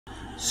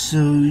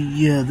So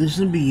yeah, this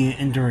will be an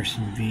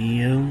interesting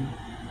video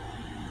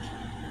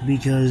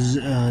because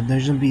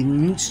there's gonna be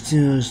links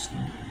to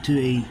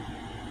an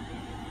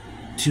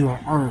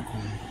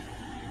article.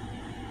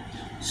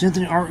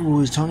 Something the article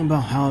is talking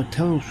about how a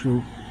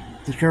telescope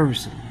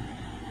discovers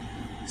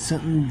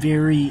something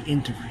very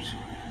interesting,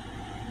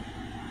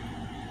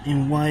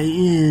 and why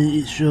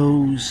it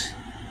shows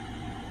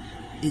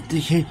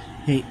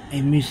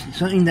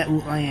something that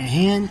looks like a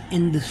hand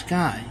in the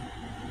sky,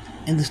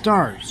 and the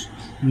stars,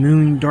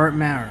 moving dark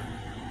matter,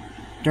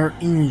 dark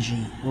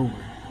energy over.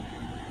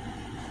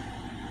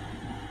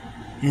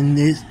 And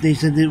they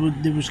said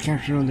it was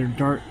captured on their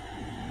dark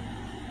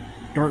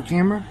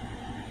camera,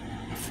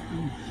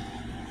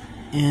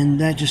 and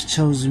that just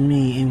tells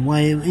me and why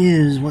it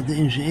is what the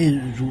image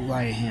is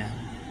like a hand.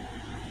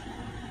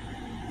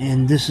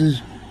 And this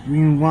is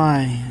reason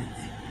why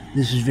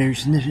this is very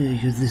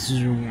significant, because this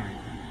is a warning.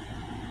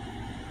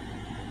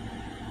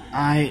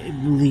 I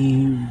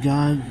believe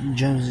God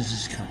justice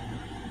is coming.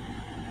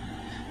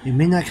 It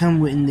may not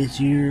come within this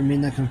year, it may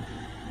not come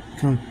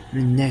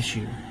in next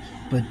year,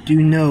 but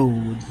do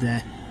know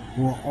that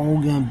we're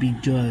all gonna be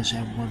judged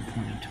at one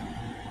point in time.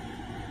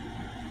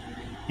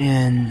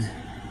 And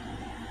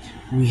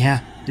we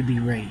have to be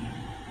ready.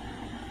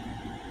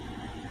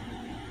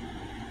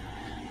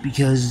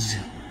 Because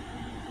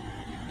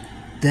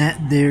that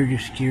there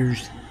just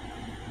scares.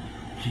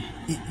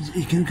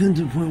 It can come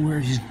to the point where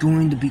it's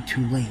going to be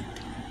too late.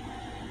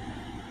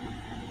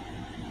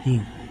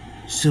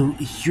 So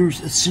if you're a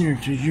sinner,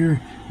 so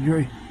you're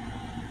a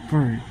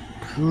friend,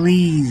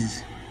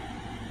 please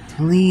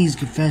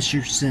confess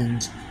your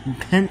sins,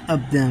 repent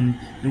of them,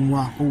 and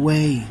walk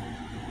away.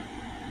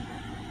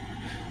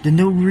 There's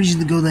no reason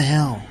to go to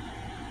hell.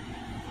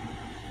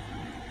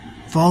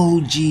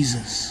 Follow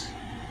Jesus.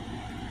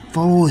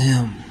 Follow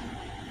Him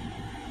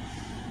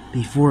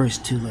before it's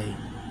too late.